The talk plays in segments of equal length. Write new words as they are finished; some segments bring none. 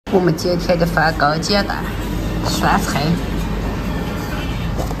我们今天的饭更简单，酸菜。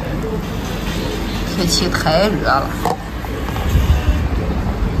天气太热了，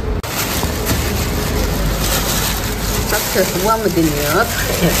这才是我们的名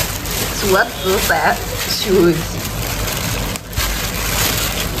菜——做自饭兄弟。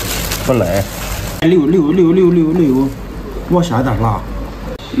不来，6，我下点辣。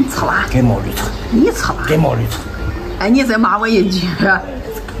你吃辣？给毛驴吃。你吃辣？给毛驴吃。哎，你再骂我一句，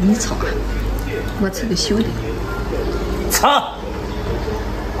你吃辣？我吃个兄弟。吃。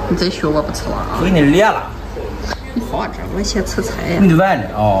你再学我不吃辣啊！给你脸了。你放这，我先吃菜呀。你就完了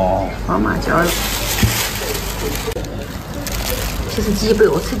哦。放麻椒。其实鸡不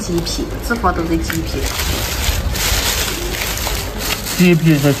要吃鸡皮，脂肪都在鸡皮上。鸡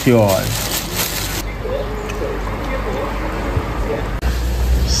皮是小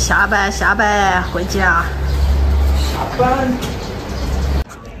的。下班回家。下班。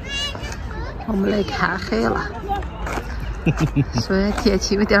我们来看海了。虽然天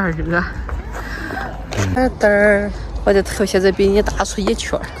气有点热，我的头现在比你大出一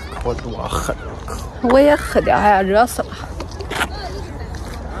圈。我多喝。我也喝点，哎呀，热死了。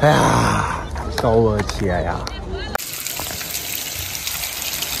哎呀，找我天呀！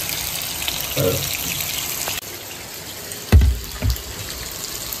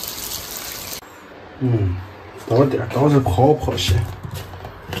倒点，倒是泡些。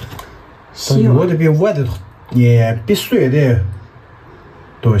有的比我的也比水的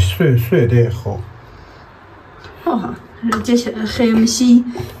多，水的好。哦，这些还有洗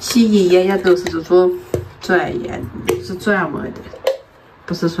衣液也都是这种专业，是专门的，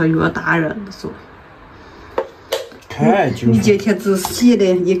不是说约大人的做。看就。你今天只洗了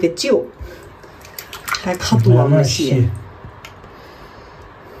一个脚，还可多了些。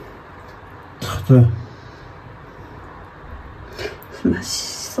这。那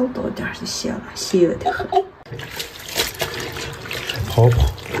少倒点就行了，洗了的很。泡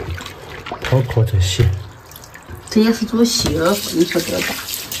再洗。这也是做洗耳粉，你说这咋？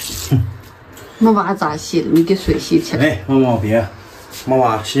我娃咋洗的？你给谁洗去？哎，毛毛别，我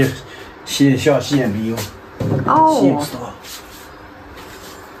娃洗也没有。哦。洗不到。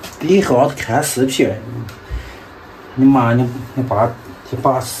以后看视频，你妈你把一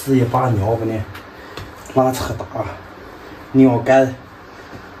把屎一把尿把你拉扯大。你要敢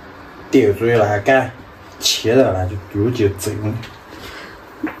顶嘴了，还敢切的了，就整。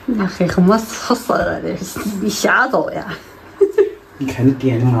那还和我出事了的，你吓着呀！你看你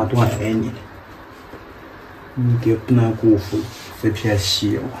爹你妈多爱你的，你爹不能辜负这片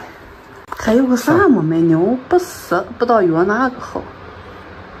希望。还有个啥么没牛？不知道约哪个好。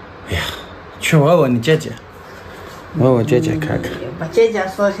哎呀，去问问你姐姐，问问姐姐看看。我姐姐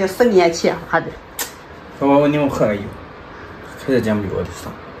说是10年前发的。问问你们朋友。还在讲没有的啥？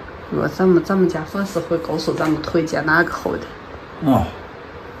咱们家粉丝会告诉咱们推荐哪个好的。哦。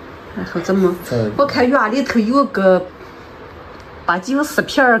然后我看院里头有个8、9、10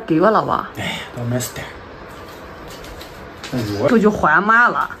片给我了吧？哎，倒没事的。这就换码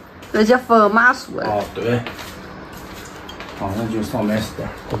了，人家分码数了。哦，对。那就少买点，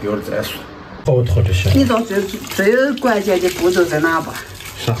我给我再说。包头就行。你知道最关键的步骤在哪吧？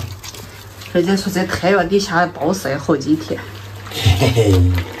啥？人家说在太阳底下暴晒好几天。嘿嘿，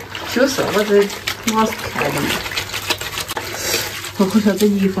就是我在网上看的嘛。我好像这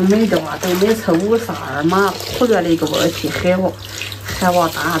衣服买的话，都买成52码，忽略了一个问题，还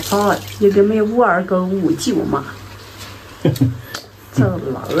往大涨，应该买52跟59码。这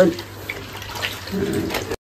冷。